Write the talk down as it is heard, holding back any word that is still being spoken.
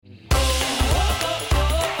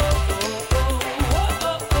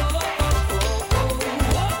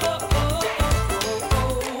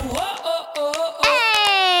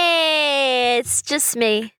just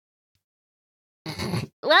me. Welcome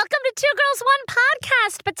to Two Girls, One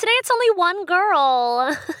Podcast, but today it's only one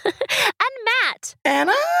girl. And Matt. And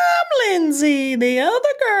I'm Lindsay, the other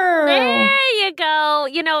girl. There you go.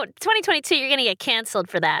 2022, you're going to get canceled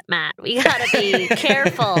for that, Matt. We got to be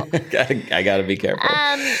careful. I got to be careful.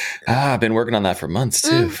 I've been working on that for months,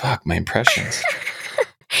 too. Fuck, my impressions.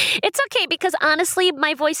 It's okay, because honestly,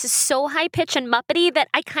 my voice is so high-pitched and muppety that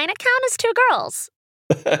I kind of count as two girls.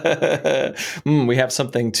 We have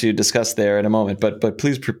something to discuss there in a moment, but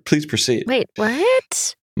please proceed. Wait,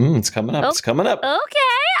 what? It's coming up. It's coming up. Okay.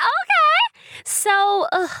 So,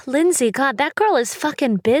 Lindsay, God, that girl is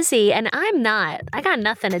fucking busy, and I'm not. I got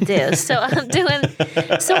nothing to do. So we're doing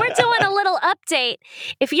a little update.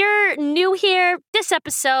 If you're new here, this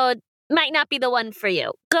episode might not be the one for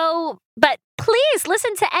you. But please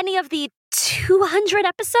listen to any of the 200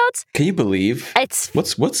 episodes. Can you believe?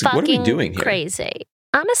 What are we doing here? Crazy.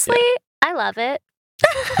 Honestly, I love it.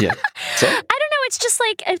 Yeah. So? I don't know. It's just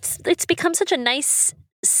like it's become such a nice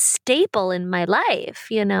staple in my life,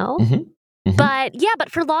 Mm-hmm. Mm-hmm.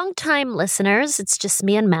 But for long-time listeners, it's just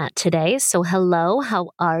me and Matt today. So hello, how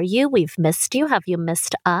are you? We've missed you. Have you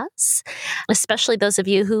missed us? Especially those of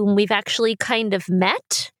you whom we've actually kind of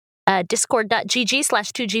met.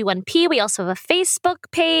 Discord.gg/2G1P. We also have a Facebook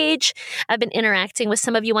page. I've been interacting with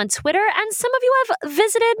some of you on Twitter, and some of you have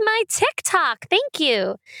visited my TikTok. Thank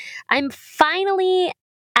you. I'm finally,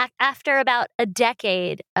 after about a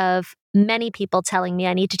decade of many people telling me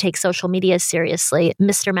I need to take social media seriously,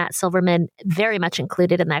 Mr. Matt Silverman very much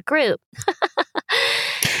included in that group.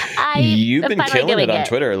 You've been killing it on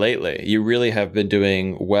Twitter lately. You really have been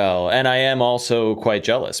doing well. And I am also quite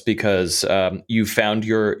jealous because you found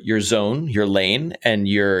your zone, your lane, and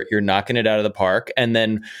you're knocking it out of the park. And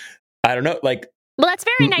then, I don't know, like... Well, that's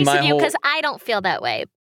very nice of you because I don't feel that way.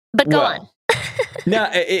 But go on.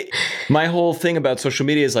 No, my whole thing about social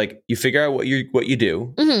media is like you figure out what you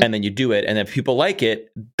do, mm-hmm. and then you do it, and if people like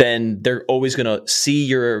it, then they're always going to see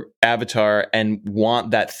your avatar and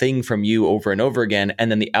want that thing from you over and over again,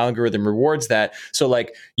 and then the algorithm rewards that. So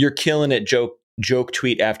like you're killing it, joke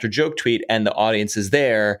tweet after joke tweet, and the audience is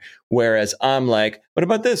there, whereas I'm like, what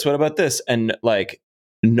about this? What about this? And like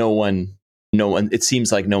no one, it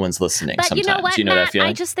seems like no one's listening. But sometimes. You know what, you know Matt, that feeling?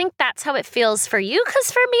 I just think that's how it feels for you,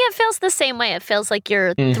 because for me, it feels the same way. It feels like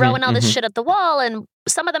you're throwing all this shit at the wall, and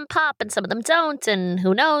some of them pop and some of them don't, and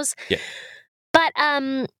who knows? Yeah. But,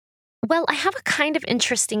 well, I have a kind of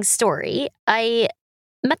interesting story. I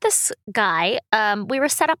met this guy. We were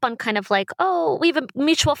set up on kind of like, we have a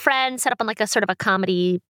mutual friend, set up on like a sort of a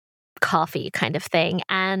comedy coffee kind of thing,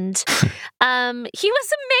 and he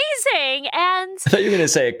was amazing. And I thought you were going to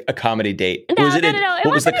say a comedy date. No, was it no. It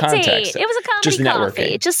wasn't the context? A date. It was a comedy just coffee,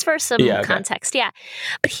 networking. just for some context. Yeah,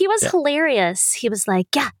 but he was Yeah. hilarious. He was like,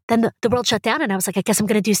 then the world shut down, and I was like, I guess I'm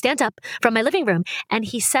going to do stand up from my living room. And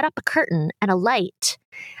he set up a curtain and a light.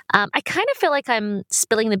 I kind of feel like I'm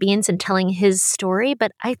spilling the beans and telling his story,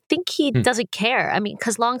 but I think he doesn't care. I mean,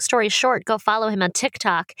 because long story short, go follow him on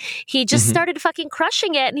TikTok. He just started fucking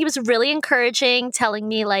crushing it, and he was really encouraging, telling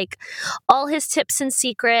me like all his tips and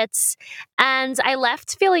secrets. And I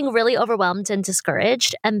left feeling really overwhelmed and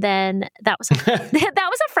discouraged. And then that was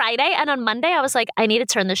a Friday, and on Monday I was like, I need to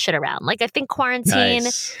turn this shit around. Like I think quarantine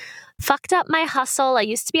fucked up my hustle. I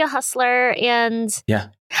used to be a hustler, and I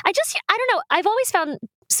don't know. I've always found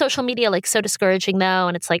social media like so discouraging though,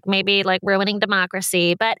 and it's like maybe like ruining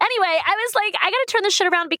democracy. But anyway, I was like, I got to turn this shit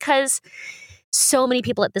around because so many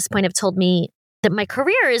people at this point have told me that my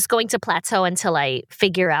career is going to plateau until I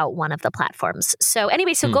figure out one of the platforms. So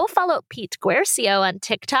anyway, go follow Pete Guercio on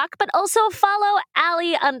TikTok, but also follow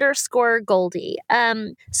Ali_Goldie.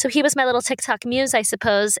 So he was my little TikTok muse, I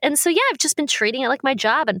suppose. And so I've just been treating it like my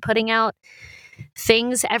job and putting out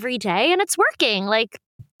things every day, and it's working. Like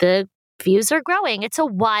the views are growing. It's a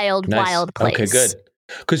wild place. Okay, good.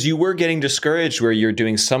 Because you were getting discouraged where you're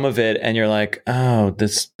doing some of it and you're like, oh,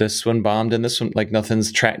 this one bombed and this one, like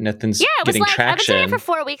nothing's getting traction. I've been doing it for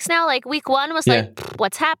 4 weeks now. Like week 1 was like,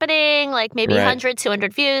 what's happening? Like maybe 100,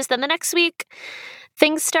 200 views. Then the next week,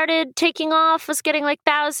 things started taking off, was getting like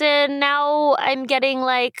 1,000. Now I'm getting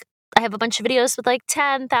like, I have a bunch of videos with like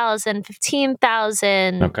 10,000,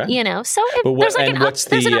 15,000, Okay. So there's like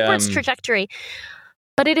there's an upwards trajectory.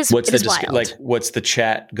 But it is wild. What's the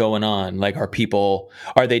chat going on? Like, are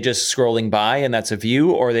they just scrolling by and that's a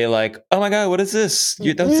view? Or are they like, oh my God, what is this?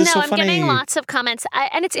 This is so funny. I'm getting lots of comments.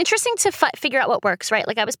 And it's interesting to figure out what works, right?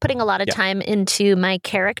 Like I was putting a lot of time into my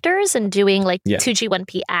characters and doing like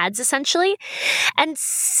 2G1P ads essentially. And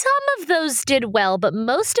some of those did well, but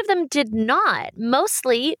most of them did not.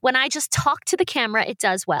 Mostly when I just talk to the camera, it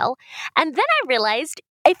does well. And then I realized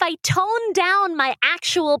if I tone down my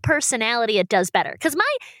actual personality, it does better. Because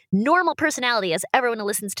my normal personality, as everyone who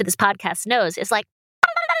listens to this podcast knows, is like, oh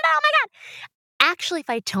my God. Actually, if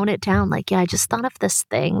I tone it down, like, yeah, I just thought of this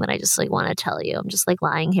thing that I just like want to tell you. I'm just like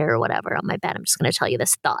lying here or whatever on my bed. I'm just going to tell you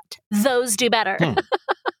this thought. Those do better. And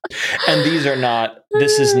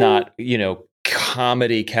this is not,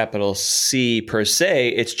 comedy capital C per se.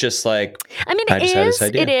 It's just like, I mean,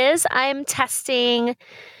 it is.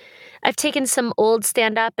 I've taken some old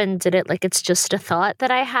stand-up and did it like it's just a thought that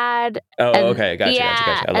I had. Oh, and, okay. Gotcha.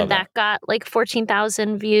 I love that got like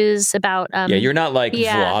 14,000 views about... you're not like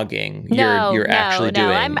vlogging. You're actually doing...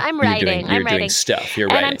 I'm writing. You're doing stuff. You're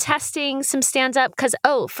writing. writing. And I'm testing some stand-up because,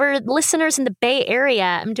 for listeners in the Bay Area,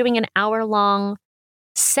 I'm doing an hour-long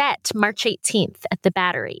set March 18th at the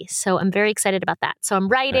Battery. So I'm very excited about that. So I'm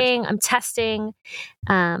writing, I'm testing.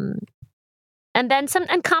 And then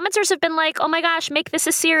commenters have been like, oh my gosh, make this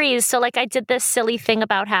a series. So like I did this silly thing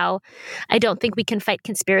about how I don't think we can fight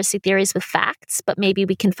conspiracy theories with facts, but maybe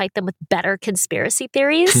we can fight them with better conspiracy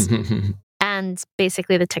theories. And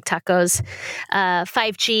basically the TikTok goes,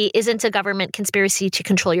 5G isn't a government conspiracy to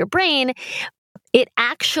control your brain. It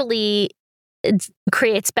actually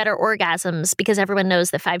creates better orgasms because everyone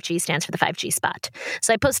knows that 5G stands for the 5G spot.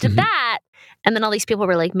 So I posted that. And then all these people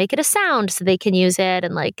were like, make it a sound so they can use it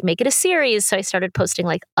and like make it a series. So I started posting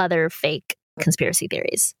like other fake conspiracy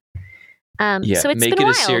theories. So it's make been it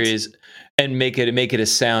wild. a series and make it a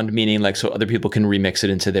sound, meaning like so other people can remix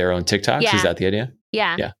it into their own TikToks. Yeah. Is that the idea?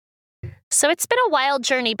 Yeah. So it's been a wild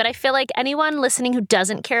journey, but I feel like anyone listening who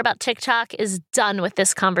doesn't care about TikTok is done with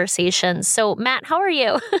this conversation. So Matt, how are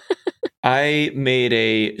you? I made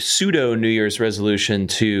a pseudo New Year's resolution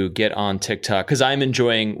to get on TikTok because I'm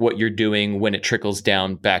enjoying what you're doing when it trickles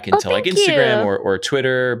down back into like Instagram or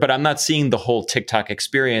Twitter. But I'm not seeing the whole TikTok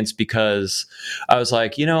experience because I was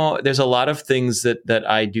like, there's a lot of things that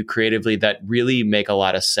I do creatively that really make a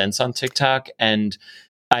lot of sense on TikTok. And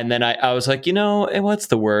then I was like, what's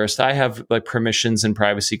the worst? I have like permissions and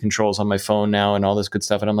privacy controls on my phone now and all this good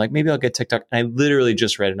stuff. And I'm like, maybe I'll get TikTok. And I literally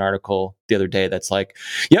just read an article the other day that's like,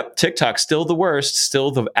 yep, TikTok's still the worst,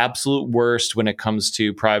 still the absolute worst when it comes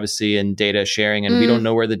to privacy and data sharing. And we don't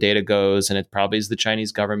know where the data goes. And it probably is the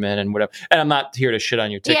Chinese government and whatever. And I'm not here to shit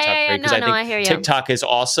on your TikTok, because I think TikTok is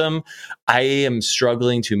awesome. I am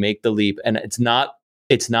struggling to make the leap. And it's not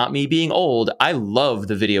me being old. I love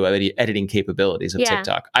the video editing capabilities of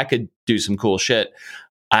TikTok. I could do some cool shit.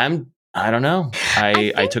 I don't know.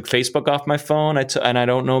 I took Facebook off my phone and I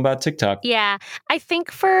don't know about TikTok. Yeah. I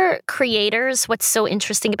think for creators, what's so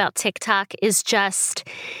interesting about TikTok is just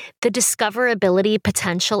the discoverability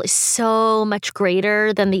potential is so much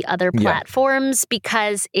greater than the other platforms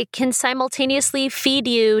because it can simultaneously feed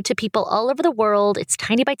you to people all over the world. It's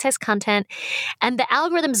tiny bite-sized content. And the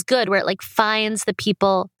algorithm's good where it like finds the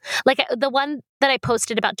people. Like the one that I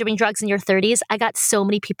posted about doing drugs in your 30s, I got so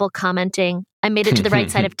many people commenting, I made it to the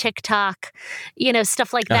right side of TikTok,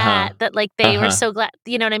 stuff like that, that like they were so glad,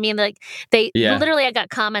 you know what I mean? Like literally I got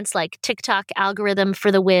comments like TikTok algorithm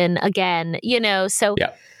for the win again, so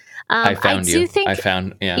I found you.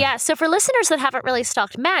 Yeah. So for listeners that haven't really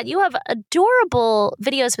stalked Matt, you have adorable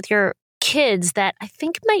videos with your kids that I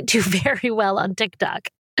think might do very well on TikTok.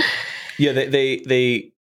 Yeah,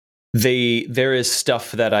 there is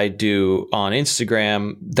stuff that I do on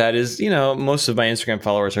Instagram that is, most of my Instagram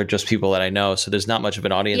followers are just people that I know. So there's not much of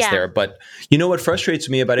an audience there. But what frustrates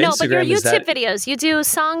me about Instagram is that... No, but your YouTube videos, you do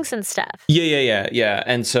songs and stuff. Yeah.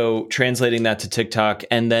 And so translating that to TikTok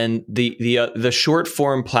and then the short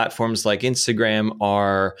form platforms like Instagram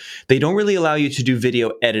they don't really allow you to do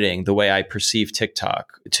video editing the way I perceive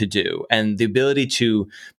TikTok to do. And the ability to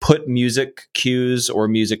put music cues or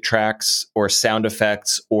music tracks or sound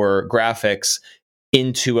effects or graphics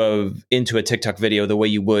into a TikTok video the way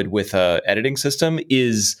you would with a editing system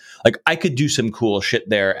is like I could do some cool shit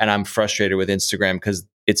there, and I'm frustrated with Instagram because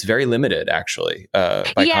it's very limited actually by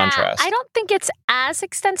contrast. I don't think it's as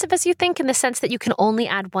extensive as you think in the sense that you can only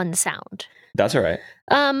add one sound. That's all right.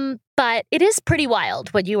 But it is pretty wild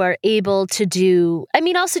what you are able to do. I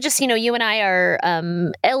mean, also just, you and I are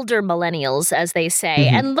elder millennials, as they say,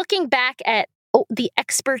 and looking back at the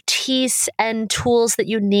expertise and tools that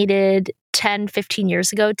you needed 10, 15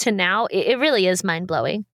 years ago to now, it really is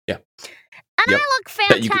mind-blowing. Yeah. And I look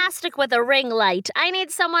fantastic with a ring light. I need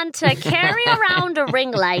someone to carry around a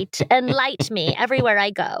ring light and light me everywhere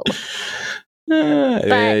I go.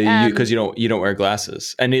 Because you don't wear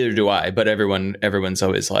glasses, and neither do I. But everyone's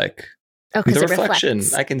always like, the reflection.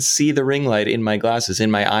 Reflects. I can see the ring light in my glasses,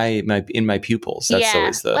 in my eye, in my pupils. That's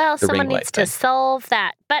always the someone ring light needs to solve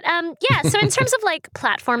that But yeah, so in terms of like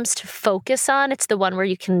platforms to focus on, it's the one where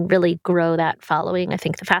you can really grow that following, I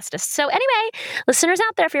think, the fastest. So anyway, listeners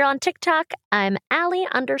out there, if you're on TikTok, I'm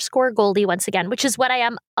Allie_Goldie once again, which is what I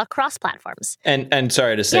am across platforms. And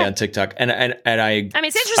sorry to say on TikTok, and I mean,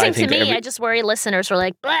 it's interesting to me. I just worry listeners were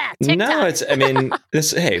like, blah, TikTok. No,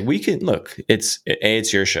 hey, we can look. It's A,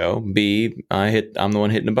 it's your show. B, I'm the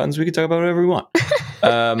one hitting the buttons. We can talk about whatever we want.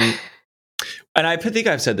 And I think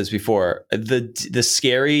I've said this before. The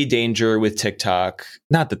scary danger with TikTok,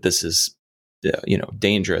 not that this is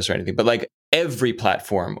dangerous or anything, but like every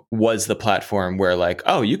platform was the platform where like,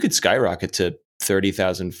 oh, you could skyrocket to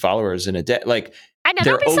 30,000 followers in a day. Like, I know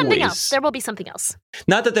there'll be something else. There will be something else.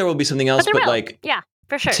 Not that there will be something else, but like, yeah.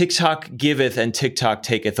 For sure. TikTok giveth and TikTok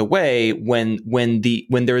taketh away. When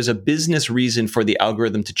there is a business reason for the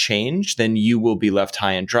algorithm to change, then you will be left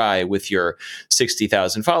high and dry with your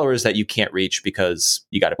 60,000 followers that you can't reach because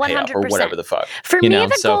you got to pay up or whatever the fuck. For me,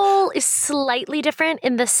 the goal is slightly different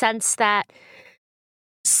in the sense that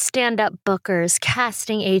stand-up bookers,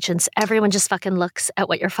 casting agents, everyone just fucking looks at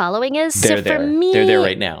what your following is. They're there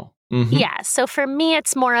right now. Mm-hmm. Yeah. So for me,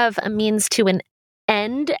 it's more of a means to an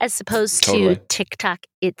end as opposed to TikTok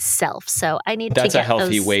itself. So I need to get a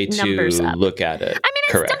healthy those way numbers to up. look at it. I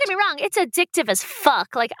mean, don't get me wrong, it's addictive as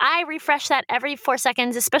fuck. Like I refresh that every 4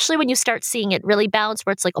 seconds, especially when you start seeing it really bounce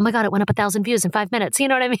where it's like, oh my God, it went up 1,000 views in 5 minutes. You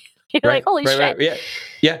know what I mean? You're like, holy shit. Right.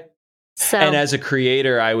 Yeah. So, and as a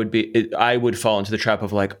creator, I would fall into the trap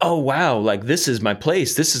of like, oh wow, like this is my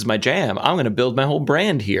place, this is my jam. I'm going to build my whole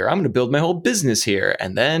brand here. I'm going to build my whole business here,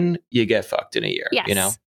 and then you get fucked in a year.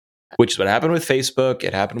 Yes. Which is what happened with Facebook.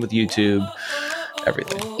 It happened with YouTube.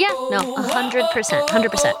 Everything. Yeah, no,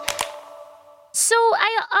 100%. So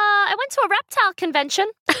I went to a reptile convention.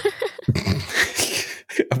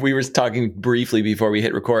 We were talking briefly before we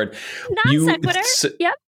hit record. Non sequitur.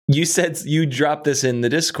 Yep. You said you dropped this in the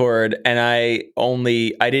Discord, and I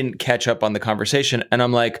didn't catch up on the conversation, and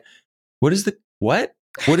I'm like, what is the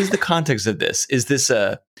context of this? Is this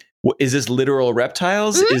literal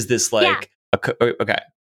reptiles? Mm-hmm. Is this like okay?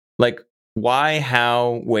 Like why,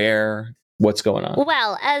 how, where, what's going on?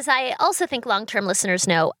 Well, as I also think long-term listeners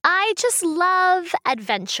know, I just love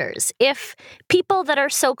adventures. If people that are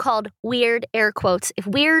so-called weird, air quotes, if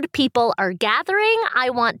weird people are gathering,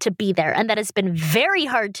 I want to be there. And that has been very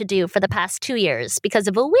hard to do for the past 2 years because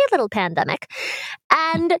of a weird little pandemic.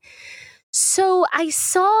 And so I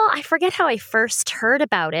forget how I first heard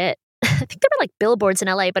about it. I think there were like billboards in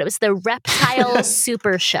LA, but it was the Reptile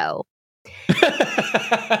Super Show.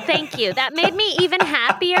 Thank you. That made me even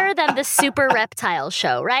happier than the Super Reptile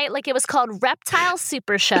Show, right? Like it was called Reptile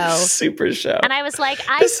Super Show. Super Show. And I was like,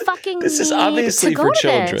 this is obviously for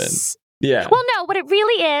children. This. Yeah. Well, no, what it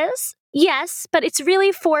really is, yes, but it's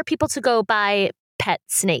really for people to go buy pet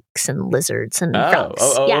snakes and lizards and frogs.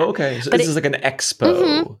 Okay. So this is like an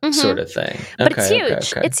expo sort of thing. But it's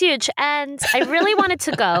huge. Okay. It's huge. And I really wanted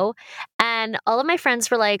to go. And all of my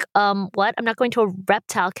friends were like, what? I'm not going to a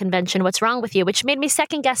reptile convention. What's wrong with you? Which made me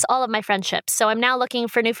second guess all of my friendships. So I'm now looking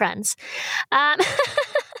for new friends. Same.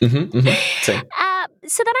 So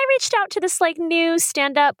then I reached out to this like new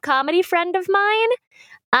stand-up comedy friend of mine.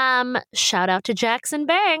 Shout out to Jackson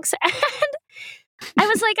Banks. And I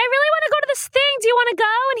was like, I really want to go to this thing. Do you want to go?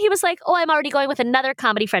 And he was like, oh, I'm already going with another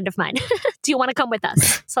comedy friend of mine. Do you want to come with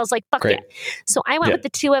us? So I was like, fuck yeah. So I went with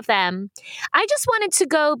the two of them. I just wanted to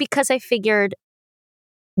go because I figured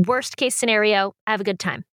worst case scenario, I have a good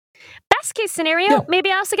time. Best case scenario,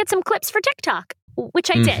 maybe I also get some clips for TikTok,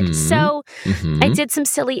 which I did. So I did some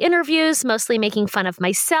silly interviews, mostly making fun of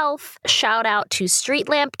myself. Shout out to Street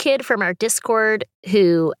Lamp Kid from our Discord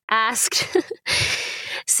who asked...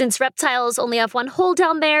 Since reptiles only have one hole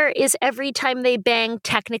down there, is every time they bang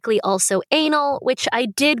technically also anal? Which I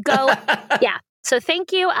did go, yeah. So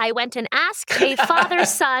thank you. I went and asked a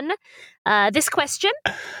father-son this question.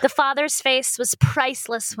 The father's face was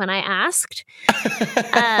priceless when I asked.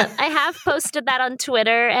 I have posted that on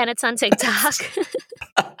Twitter and it's on TikTok.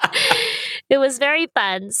 It was very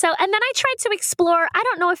fun. So, and then I tried to explore, I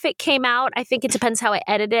don't know if it came out. I think it depends how I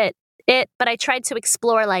edit it, but I tried to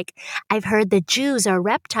explore, like, I've heard the Jews are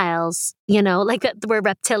reptiles, like we're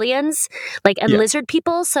reptilians, like, and lizard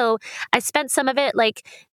people. So I spent some of it, like,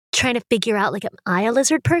 trying to figure out, like, am I a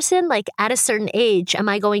lizard person? Like, at a certain age, am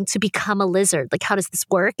I going to become a lizard? Like, how does this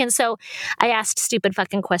work? And so I asked stupid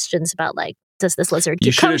fucking questions about, like, does this lizard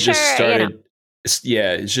keep kosher? Just started,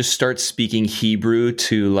 just start speaking Hebrew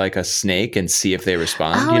to, like, a snake and see if they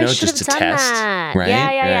respond, just to test. That. Right?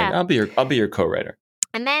 Yeah. I'll be your co-writer.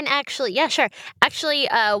 And then actually, yeah, sure. Actually,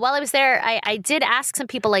 while I was there, I did ask some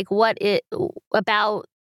people, like, about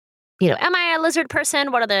am I a lizard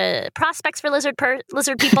person? What are the prospects for lizard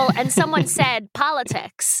people? And someone said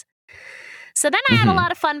politics. So then I had a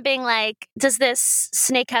lot of fun being like, does this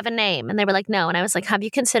snake have a name? And they were like, no. And I was like, have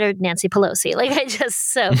you considered Nancy Pelosi?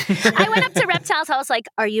 I went up to Reptiles. I was like,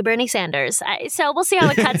 are you Bernie Sanders? So we'll see how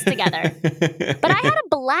it cuts together. But I had a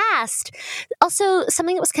blast. Also,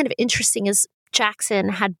 something that was kind of interesting is Jackson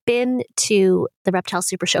had been to the Reptile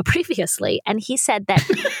Super Show previously, and he said that,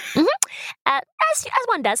 as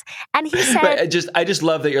one does, and he said, I just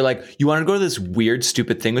love that you're like, you want to go to this weird,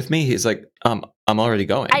 stupid thing with me? He's like, I'm already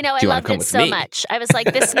going. I know, I loved it so much. I was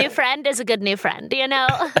like, this new friend is a good new friend,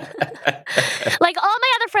 Like all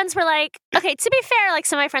my other friends were like, okay, to be fair, like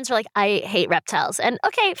some of my friends were like, I hate reptiles. And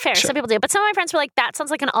okay, fair, some people do. But some of my friends were like, that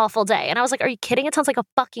sounds like an awful day. And I was like, are you kidding? It sounds like a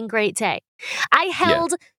fucking great day. I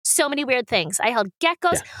held so many weird things. I held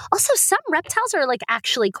geckos. Yeah. Also, some reptiles are like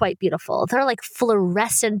actually quite beautiful. They're like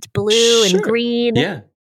fluorescent blue and green. Yeah.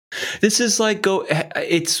 This is like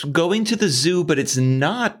it's going to the zoo, but it's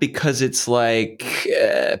not, because it's like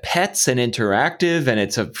pets and interactive, and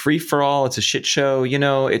it's a free for all. It's a shit show,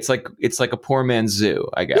 It's like a poor man's zoo,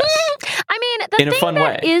 I guess. I mean, the thing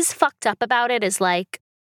that is fucked up about it is like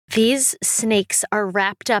these snakes are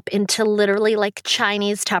wrapped up into literally like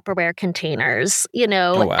Chinese Tupperware containers,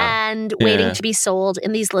 and waiting to be sold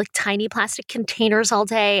in these like tiny plastic containers all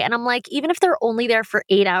day. And I'm like, even if they're only there for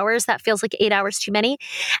 8 hours, that feels like 8 hours too many.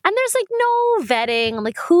 And there's like no vetting. I'm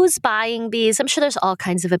like, who's buying these? I'm sure there's all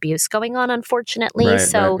kinds of abuse going on, unfortunately. Right.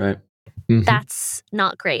 Mm-hmm. That's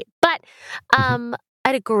not great. But I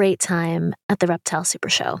had a great time at the Reptile Super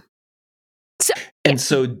Show.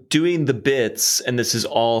 So doing the bits, and this is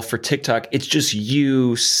all for TikTok, it's just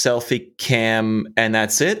you, selfie cam, and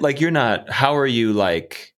that's it? Like, you're not, how are you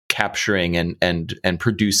like capturing and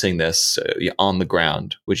producing this on the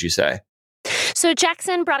ground, would you say? So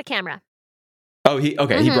Jackson brought a camera. Oh, he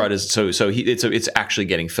brought his, it's actually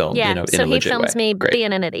getting filmed, in a legit way. So he films me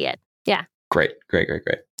being an idiot. Yeah. Great.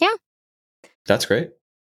 Yeah. That's great.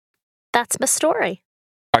 That's my story.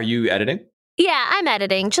 Are you editing? Yeah, I'm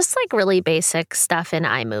editing, just like really basic stuff in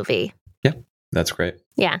iMovie. Yeah, that's great.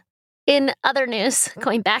 Yeah. In other news,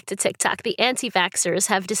 going back to TikTok, the anti-vaxxers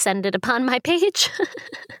have descended upon my page. And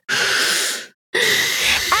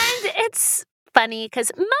it's funny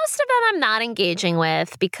because most of them I'm not engaging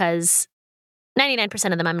with, because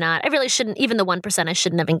 99% of them I'm not. I really shouldn't, even the 1% I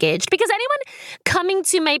shouldn't have engaged, because anyone coming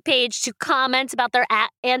to my page to comment about their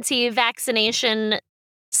anti-vaccination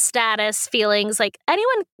status, feelings, like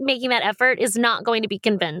anyone making that effort is not going to be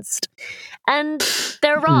convinced, and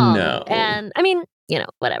they're wrong. No. And I mean,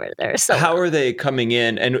 whatever. They're so how are they coming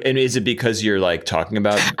in? And is it because you're like talking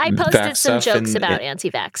about? I posted some jokes about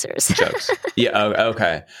anti-vaxxers. Jokes. Yeah.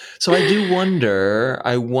 Okay. So I do wonder.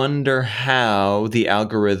 I wonder how the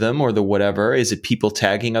algorithm or the whatever, is it people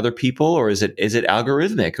tagging other people, or is it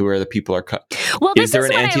algorithmic where the people are? Well, is there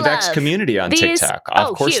an anti-vax community on TikTok?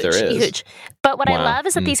 Of course huge, there is. Huge. But what I love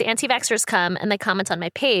is that these anti-vaxxers come and they comment on my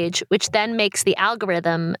page, which then makes the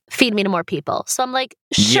algorithm feed me to more people. So I'm like,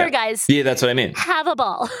 sure, guys. Yeah, that's what I mean. Have a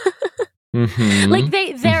ball. Like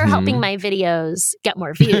they're helping my videos get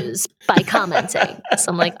more views by commenting.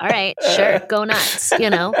 So I'm like, all right, sure, go nuts,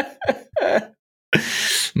 The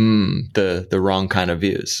wrong kind of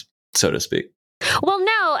views, so to speak. Well,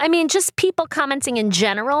 no, I mean, just people commenting in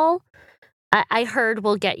general, I heard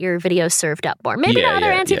will get your video served up more. Maybe to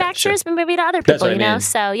other anti-vaxxers, but maybe to other people,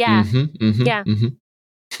 So, yeah.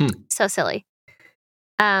 So silly.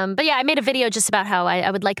 But yeah, I made a video just about how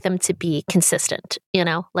I would like them to be consistent,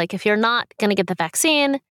 Like, if you're not going to get the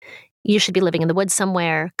vaccine, you should be living in the woods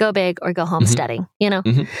somewhere, go big or go homesteading,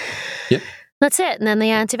 Yep. That's it. And then the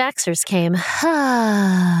anti-vaxxers came. How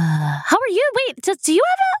are you? Wait, do you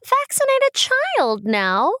have a vaccinated child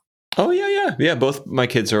now? Oh, yeah. Yeah, both my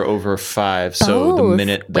kids are over 5. So the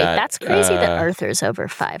minute that... Wait, that's crazy that Arthur's over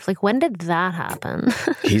 5. Like, when did that happen?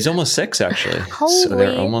 He's almost 6, actually. Holy so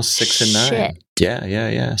they're almost 6 and 9. Shit.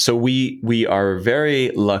 Yeah. So we are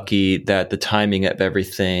very lucky that the timing of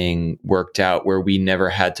everything worked out, where we never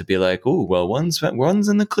had to be like, oh, well, one's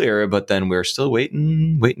in the clear, but then we're still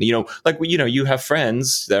waiting. You have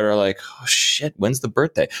friends that are like, oh, shit, when's the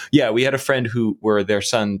birthday? Yeah, we had a friend where their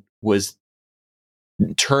son was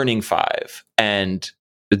turning 5, and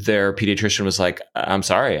their pediatrician was like, I'm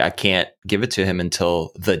sorry, I can't give it to him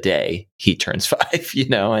until the day he turns 5,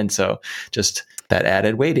 and so just that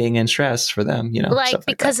added waiting and stress for them, like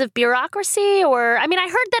because of bureaucracy, or I mean, I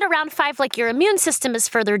heard that around 5, like your immune system is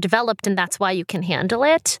further developed and that's why you can handle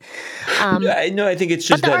it. No, I think it's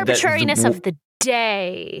just but the arbitrariness of the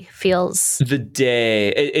day feels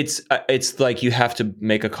it's like you have to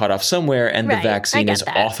make a cutoff somewhere, and the vaccine is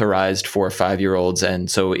authorized for 5-year-olds, and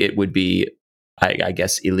so it would be, I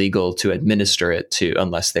guess, illegal to administer it to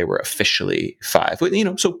unless they were officially 5.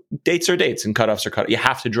 So dates are dates and cutoffs are cutoffs. You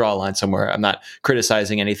have to draw a line somewhere. I'm not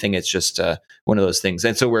criticizing anything. It's just one of those things.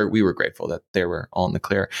 And so we were grateful that they were all in the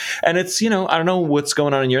clear. And it's, I don't know what's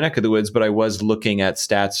going on in your neck of the woods, but I was looking at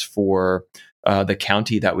stats for the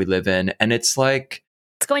county that we live in, and it's like,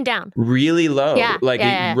 it's going down really low, like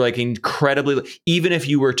incredibly. Even if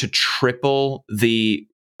you were to triple the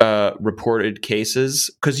reported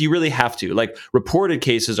cases, because you really have to, like, reported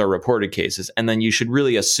cases are reported cases, and then you should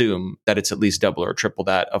really assume that it's at least double or triple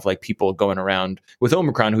that of like people going around with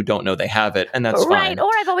Omicron who don't know they have it, and that's right. fine.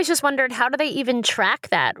 Or I've always just wondered, how do they even track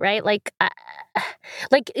that, right? Like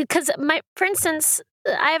because for instance,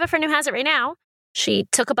 I have a friend who has it right now. She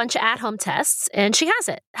took a bunch of at-home tests and she has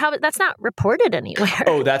it. That's not reported anywhere.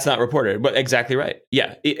 Oh, that's not reported. But exactly right.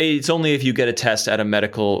 Yeah. It's only if you get a test at a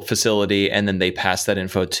medical facility and then they pass that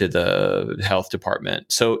info to the health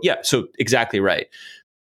department. So yeah, so exactly right.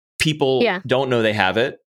 People don't know they have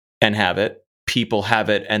it and have it. People have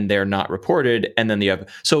it and they're not reported. And then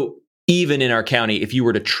so even in our county, if you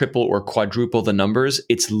were to triple or quadruple the numbers,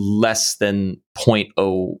 it's less than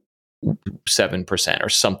 0.07% or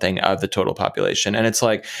something of the total population. And it's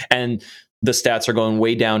like, and the stats are going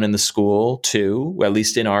way down in the school too, at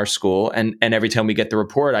least in our school. And every time we get the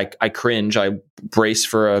report, I cringe, I brace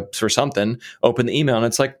for something, open the email, and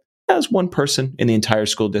it's like, there's one person in the entire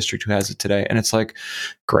school district who has it today. And it's like,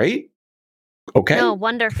 great. Okay. No,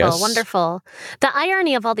 wonderful, wonderful. The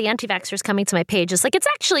irony of all the anti-vaxxers coming to my page is like, it's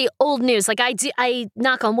actually old news. Like I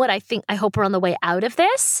knock on wood, I hope we're on the way out of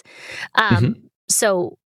this.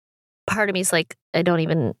 So part of me is like, I don't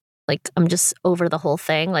even, like, I'm just over the whole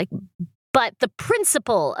thing. Like, but the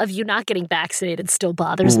principle of you not getting vaccinated still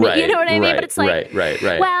bothers me. You know what I mean? But it's like, right.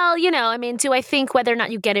 Well, I mean, do I think whether or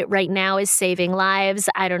not you get it right now is saving lives?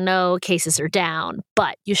 I don't know. Cases are down,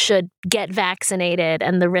 but you should get vaccinated,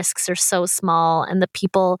 and the risks are so small. And the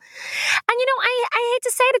people, and I hate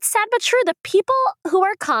to say it, it's sad but true. The people who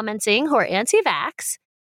are commenting, who are anti-vax,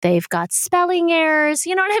 they've got spelling errors.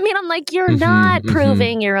 You know what I mean? I'm like, you're not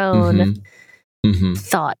proving your own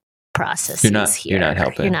thought processes here. You're not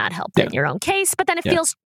helping. You're not helping your own case. But then it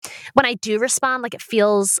feels, when I do respond, like it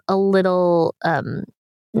feels a little,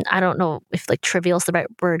 I don't know if like trivial is the right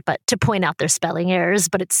word, but to point out their spelling errors.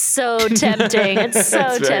 But it's so tempting. It's so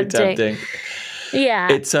it's very tempting.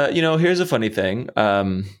 Yeah. It's, here's a funny thing.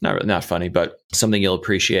 Not funny, but something you'll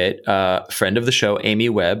appreciate. Friend of the show, Amy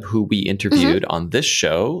Webb, who we interviewed on this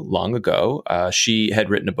show long ago. She had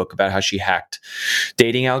written a book about how she hacked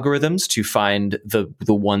dating algorithms to find the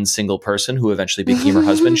one single person who eventually became her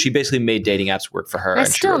husband. She basically made dating apps work for her. I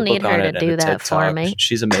still need her to do that for me.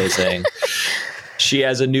 She's amazing. She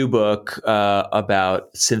has a new book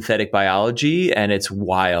about synthetic biology, and it's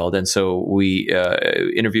wild. And so we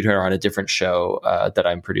interviewed her on a different show that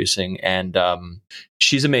I'm producing, and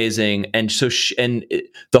she's amazing. And so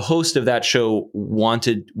the host of that show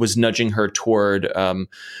was nudging her toward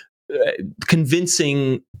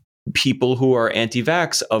convincing people who are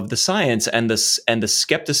anti-vax of the science, and the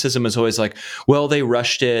skepticism is always like, well, they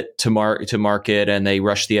rushed it to market and they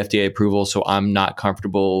rushed the FDA approval, so I'm not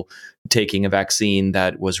comfortable taking a vaccine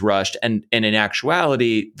that was rushed. And in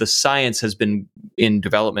actuality, the science has been in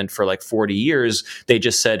development for like 40 years. They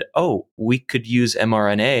just said, oh, we could use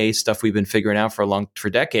mRNA, stuff we've been figuring out for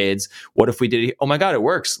decades. What if we did? Oh my God, it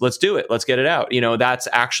works. Let's do it. Let's get it out. That's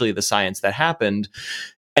actually the science that happened.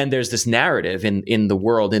 And there's this narrative in the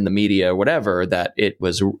world, in the media, whatever, that it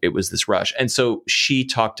was this rush. And so she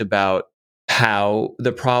talked about how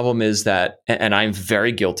the problem is that, and I'm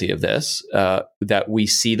very guilty of this, that we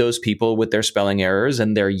see those people with their spelling errors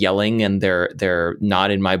and they're yelling and they're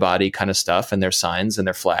not in my body kind of stuff, and their signs and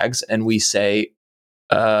their flags, and we say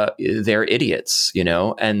they're idiots,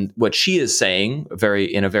 And what she is saying,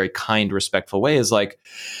 in a very kind, respectful way, is like,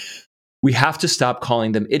 we have to stop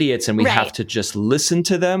calling them idiots, and we have to just listen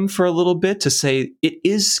to them for a little bit to say it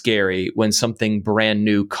is scary when something brand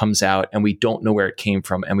new comes out and we don't know where it came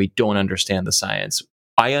from and we don't understand the science.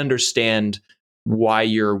 I understand why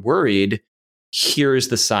you're worried. Here's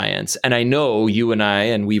the science. And I know you and I,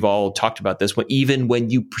 and we've all talked about this, but even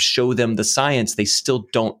when you show them the science, they still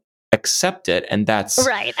don't accept it, and that's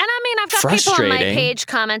right. And I mean, I've got people on my page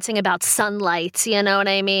commenting about sunlight, you know what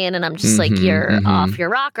I mean? And I'm just like, you're off your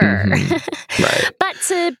rocker. Right. But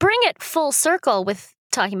to bring it full circle with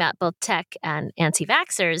talking about both tech and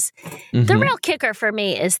anti-vaxxers, the real kicker for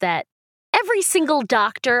me is that every single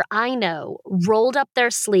doctor I know rolled up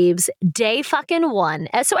their sleeves day fucking one.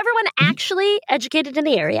 So everyone actually educated in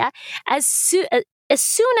the area, as soon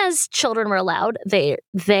as children were allowed, they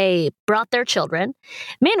brought their children.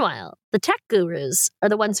 Meanwhile, the tech gurus are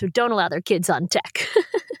the ones who don't allow their kids on tech.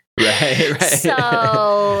 Right.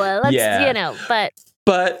 So let's,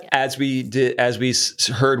 But as we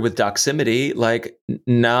heard with Doximity, like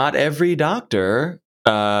not every doctor.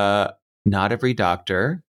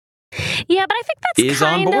 Yeah, but I think that's is on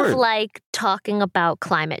kind of board. like talking about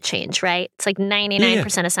climate change, right? It's like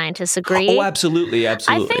 99% of scientists agree. Oh, absolutely. I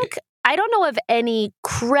don't know of any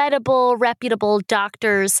credible, reputable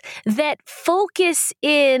doctors that focus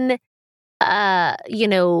in,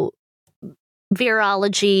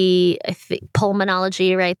 virology, I think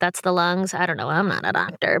pulmonology, right? That's the lungs. I don't know. I'm not a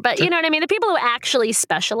doctor, but you know what I mean? The people who actually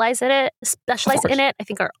specialize in it, I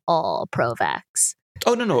think are all pro-vax.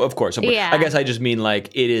 Oh, no, of course. Yeah. I guess I just mean like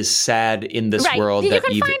it is sad in this world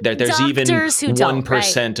that there's even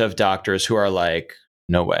 1% of doctors who are like,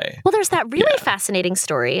 no way. Well, there's that really fascinating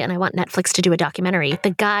story, and I want Netflix to do a documentary.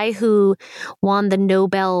 The guy who won the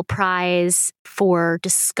Nobel Prize for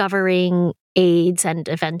discovering AIDS and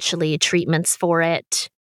eventually treatments for it,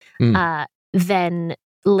 then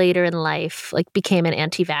later in life, like became an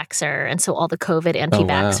anti-vaxxer. And so all the COVID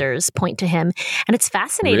anti-vaxxers point to him. And it's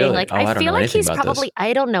fascinating. Really? Like, I feel like he's probably,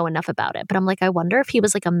 I don't know enough about it, but I'm like, I wonder if he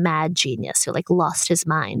was like a mad genius who like lost his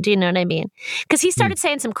mind. Do you know what I mean? Because he started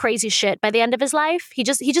saying some crazy shit by the end of his life. He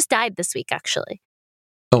just died this week, actually.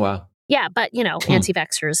 Oh, wow. Yeah. But,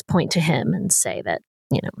 anti-vaxxers point to him and say that,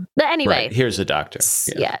 but anyway. Right. Here's a doctor.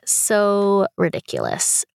 Yeah. So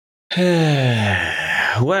ridiculous.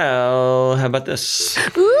 Well, how about this? Hey,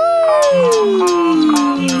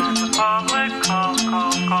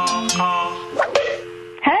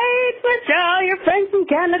 it's Michelle, your friend from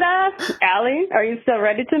Canada. Allie, are you still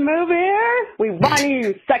ready to move here? We want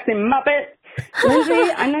you, sexy muppet.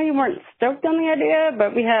 Lindsay, I know you weren't stoked on the idea,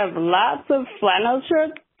 but we have lots of flannel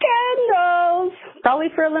shirt candles. Probably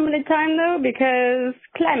for a limited time, though, because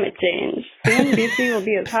climate change. Soon BC will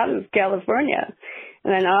be as hot as California.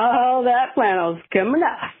 And then all that flannel's coming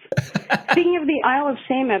off. Speaking of the Isle of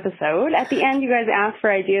Shame episode, at the end you guys asked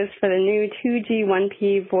for ideas for the new 2G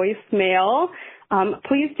 1P voicemail.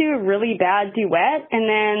 Please do a really bad duet and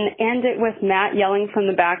then end it with Matt yelling from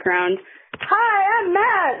the background, "Hi, I'm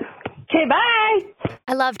Matt. Okay, bye."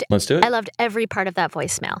 Let's do it. I loved every part of that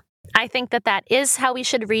voicemail. I think that is how we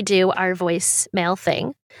should redo our voicemail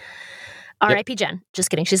thing. R.I.P. Jen. Just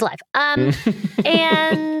kidding. She's alive. And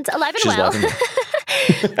alive and well.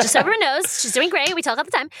 Just so everyone knows, she's doing great. We talk all the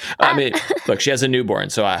time. I mean, look, she has a newborn,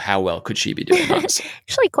 so how well could she be doing, honestly?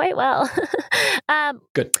 Actually, quite well.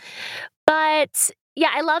 Good. But yeah,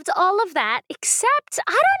 I loved all of that, except,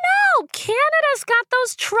 I don't know, Canada's got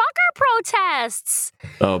those trucker protests.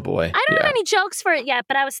 Oh, boy. I don't have any jokes for it yet,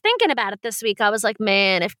 but I was thinking about it this week. I was like,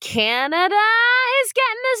 man, if Canada is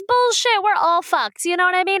getting this bullshit, we're all fucked. You know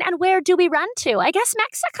what I mean? And where do we run to? I guess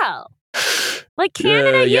Mexico. Like,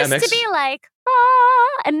 Canada used to be like,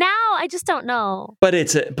 and now I just don't know.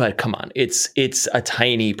 But come on, it's a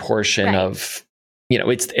tiny portion of,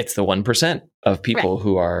 it's the 1% of people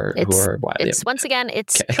who are It's once again,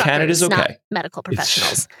 it's truckers, Canada's okay. Not medical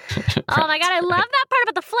professionals. Oh my God, I love that part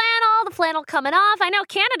about the flannel coming off. I know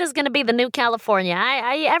Canada's going to be the new California.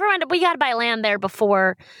 Everyone, we got to buy land there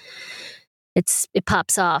before it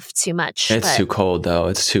pops off too much. It's too cold though.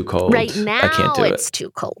 It's too cold. Right now, I can't do it's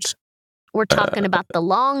too cold. We're talking about the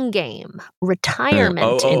long game,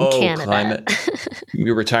 retirement in Canada.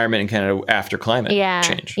 Your retirement in Canada after climate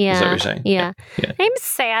change. Yeah, is that what you're saying? Yeah. I'm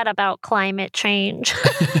sad about climate change.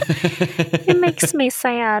 It makes me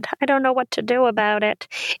sad. I don't know what to do about it.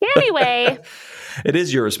 Anyway. It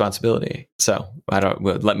is your responsibility. So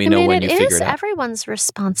let me know when you figure it out. It is everyone's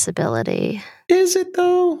responsibility. Is it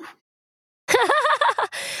though?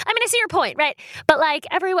 I mean, I see your point, right? But like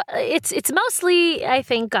everyone, it's mostly, I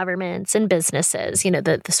think, governments and businesses.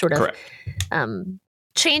 The sort of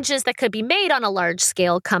changes that could be made on a large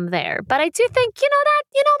scale come there. But I do think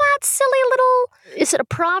that silly little, is it a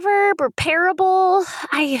proverb or parable?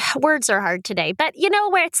 Words are hard today. But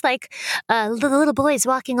where it's like the little boy's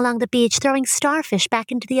walking along the beach throwing starfish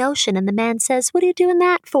back into the ocean, and the man says, "What are you doing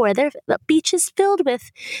that for? The beach is filled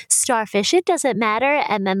with starfish. It doesn't matter."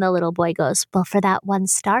 And then the little boy goes, "Well, for that one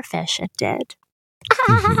starfish, it did."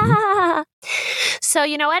 So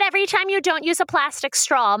you know what? Every time you don't use a plastic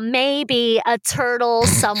straw, maybe a turtle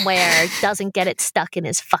somewhere doesn't get it stuck in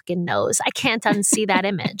his fucking nose. I can't unsee that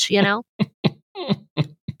image,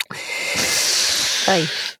 Oy.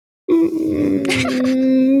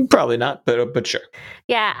 Probably not, but sure.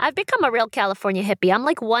 Yeah, I've become a real California hippie. I'm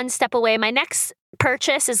like one step away. My next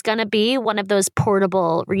purchase is going to be one of those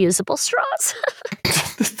portable, reusable straws.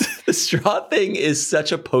 The straw thing is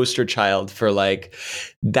such a poster child for like,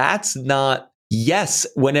 that's not, yes,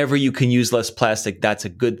 whenever you can use less plastic, that's a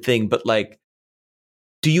good thing. But like,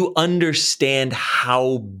 do you understand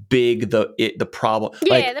how big the problem?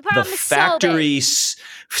 Yeah, like the problem the is so big.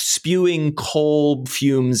 spewing coal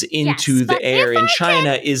fumes into Yes, the but air if in I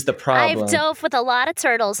China is the problem. I've dove with a lot of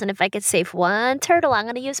turtles, and if I could save one turtle, I'm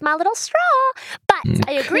going to use my little straw. But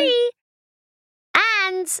I agree.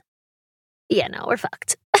 And yeah, no, we're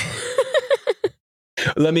fucked.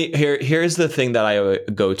 Here's the thing that I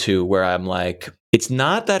go to where I'm like, it's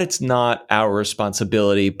not that it's not our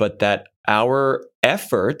responsibility, but that our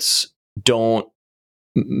efforts don't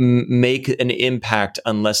make an impact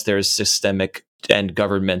unless there's systemic and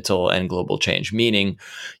governmental and global change. Meaning,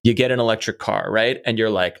 you get an electric car, right? And you're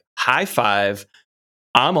like, high five,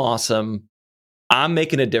 I'm awesome. I'm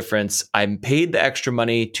making a difference. I'm paid the extra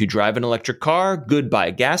money to drive an electric car.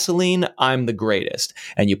 Goodbye gasoline. I'm the greatest.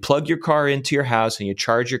 And you plug your car into your house and you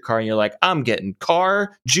charge your car and you're like, I'm getting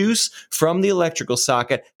car juice from the electrical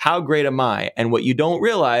socket. How great am I? And what you don't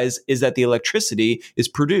realize is that the electricity is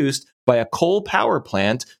produced by a coal power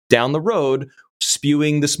plant down the road,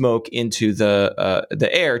 spewing the smoke into the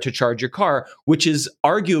air to charge your car, which is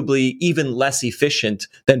arguably even less efficient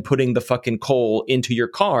than putting the fucking coal into your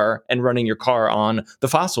car and running your car on the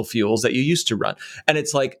fossil fuels that you used to run. And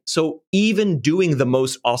it's like, so even doing the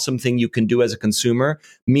most awesome thing you can do as a consumer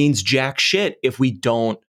means jack shit if we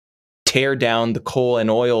don't tear down the coal and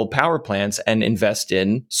oil power plants and invest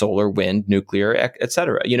in solar, wind, nuclear, et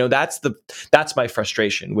cetera. You know, that's my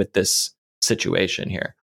frustration with this situation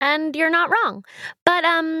here. And you're not wrong. But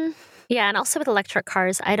yeah, and also with electric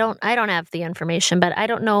cars, I don't have the information, but I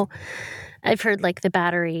don't know. I've heard like the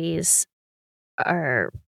batteries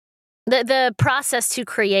are the process to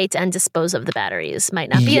create and dispose of the batteries might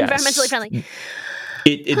not be environmentally friendly.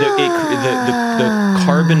 The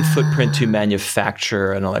carbon footprint to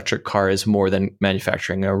manufacture an electric car is more than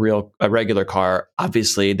manufacturing a regular car.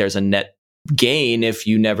 Obviously, there's a net gain if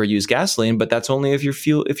you never use gasoline, but that's only if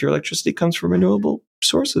your electricity comes from renewable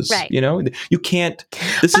sources. Right. You know, you can't.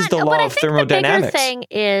 This is the law of thermodynamics. The bigger thing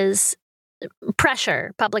is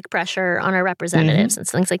public pressure on our representatives and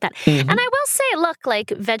things like that. And I will say, look, like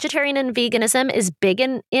vegetarian and veganism is big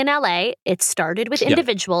in LA. It started with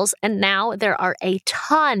individuals, and now there are a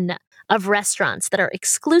ton of restaurants that are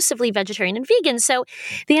exclusively vegetarian and vegan. So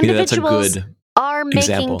the individuals are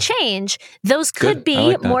making change. Those could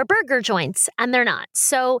be more burger joints, and they're not.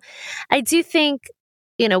 So I do think,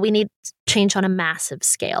 we need change on a massive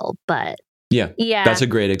scale, but yeah, that's a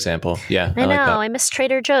great example. Yeah, I know. I miss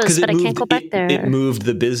Trader Joe's, but I can't go back there. It moved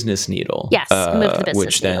the business needle. Yes, it moved the business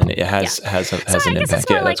which needle. Then it has an impact. So I guess it's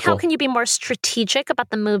more like, how can you be more strategic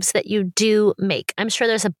about the moves that you do make? I'm sure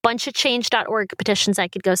there's a bunch of change.org petitions I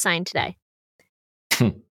could go sign today.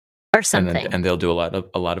 Or something. And they'll do a lot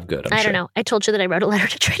of good, I'm sure. I don't know. I told you that I wrote a letter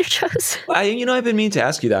to Trader Joe's. I've been meaning to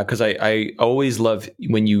ask you that because I always love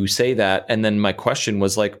when you say that. And then my question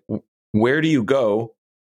was like, where do you go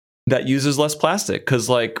that uses less plastic? Because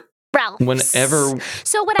like, Ralph's. Whenever.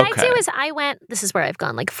 So what I do is this is where I've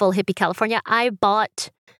gone like full hippie California. I bought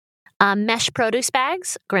mesh produce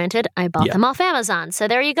bags. Granted, I bought them off Amazon. So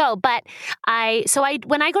there you go. But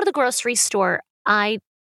when I go to the grocery store,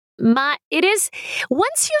 it is,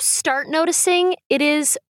 once you start noticing, it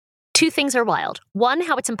is, two things are wild. One,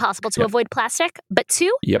 how it's impossible to avoid plastic, but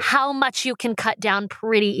two, how much you can cut down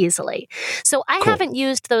pretty easily. So I haven't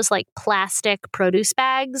used those like plastic produce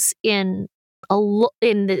bags in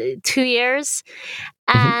 2 years.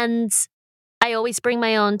 And I always bring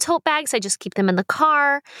my own tote bags. I just keep them in the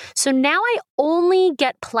car. So now I only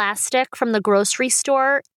get plastic from the grocery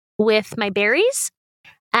store with my berries.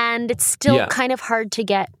 And it's still kind of hard to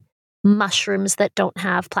get mushrooms that don't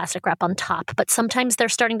have plastic wrap on top, but sometimes they're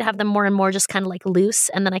starting to have them more and more just kind of like loose,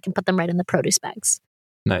 and then I can put them right in the produce bags.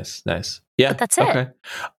 Nice. Yeah, but that's it. Okay.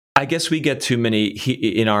 I guess we get too many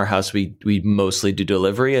in our house. We mostly do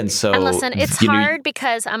delivery, and so. And listen, it's hard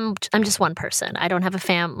because I'm just one person. I don't have a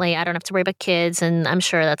family. I don't have to worry about kids, and I'm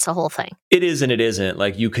sure that's the whole thing. It is and it isn't.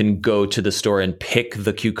 Like you can go to the store and pick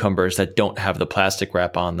the cucumbers that don't have the plastic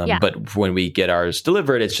wrap on them, but when we get ours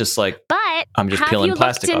delivered, it's just like. But I'm just peeling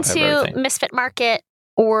plastic off everything. Have you looked into Misfit Market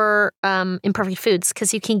or Imperfect Foods?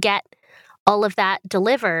 Because you can get all of that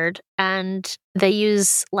delivered, and they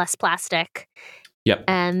use less plastic. Yep.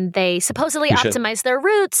 And they supposedly optimize their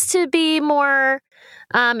routes to be more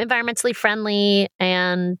environmentally friendly,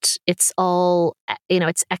 and it's all,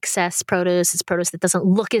 it's excess produce. It's produce that doesn't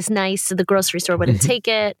look as nice, so the grocery store wouldn't take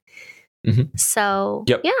it. Mm-hmm. So,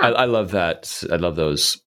 yep. yeah. I love that. I love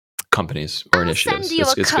those companies or initiatives. Send you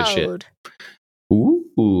it's a code. Good shit. Ooh,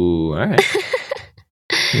 all right.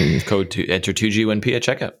 Code to enter 2G1P at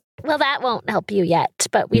checkout. Well, that won't help you yet,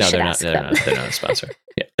 but we should ask them. They're not a sponsor.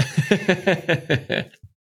 Yeah.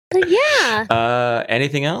 But yeah.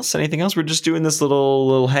 Anything else? We're just doing this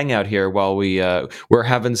little hangout here while we have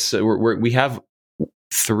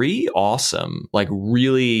 3 awesome, like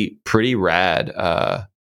really pretty rad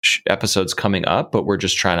episodes coming up, but we're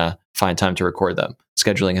just trying to find time to record them.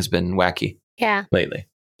 Scheduling has been wacky. Yeah. Lately.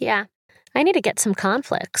 Yeah. I need to get some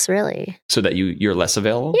conflicts, really. So that you're less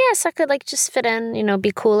available? Yes, I could just fit in,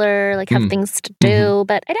 be cooler, have things to do,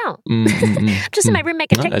 but I don't. I'm just in my room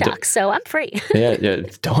making TikToks, so I'm free. Yeah.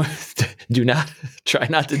 Try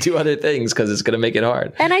not to do other things because it's going to make it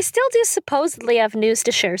hard. And I still do supposedly have news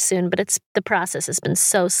to share soon, but the process has been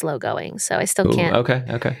so slow going, so I still can't talk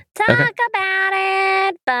about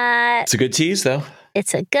it, but... It's a good tease, though.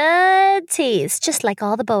 It's a good tease, just like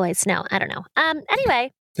all the boys. No, I don't know.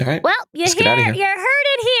 Anyway... All right. Well, you heard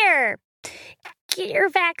it here. Get your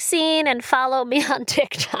vaccine and follow me on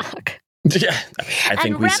TikTok. Yeah, I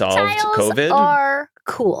think we solved COVID. Reptiles are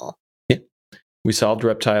cool. Yeah, we solved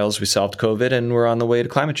reptiles, we solved COVID, and we're on the way to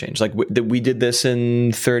climate change. Like we did this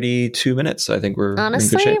in 32 minutes. I think we're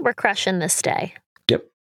honestly, in good shape. We're crushing this day. Yep.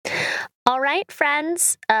 All right,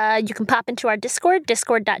 friends, you can pop into our Discord,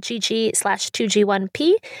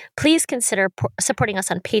 discord.gg/2G1P. Please consider supporting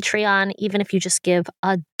us on Patreon, even if you just give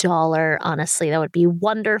 $1. Honestly, that would be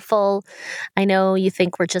wonderful. I know you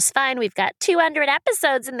think we're just fine. We've got 200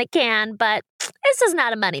 episodes in the can, but this is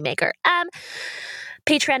not a moneymaker.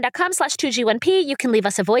 Patreon.com/2G1P. You can leave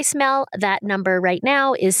us a voicemail. That number right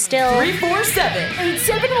now is still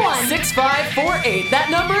 347-871-6548. That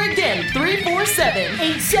number again,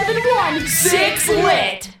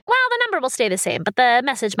 347-871-6LIT. Well, the number will stay the same, but the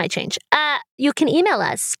message might change. You can email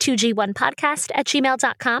us,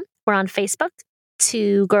 2G1podcast@gmail.com. We're on Facebook,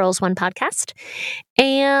 2 Girls 1 Podcast.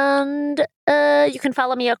 And you can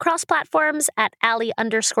follow me across platforms at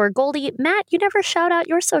Allie_Goldie. Matt, you never shout out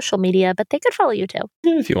your social media, but they could follow you too.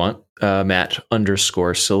 Yeah, if you want.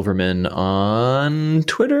 Matt_Silverman on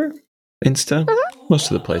Twitter, Insta,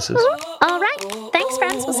 most of the places. All right. Thanks,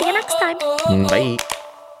 friends. We'll see you next time. Bye.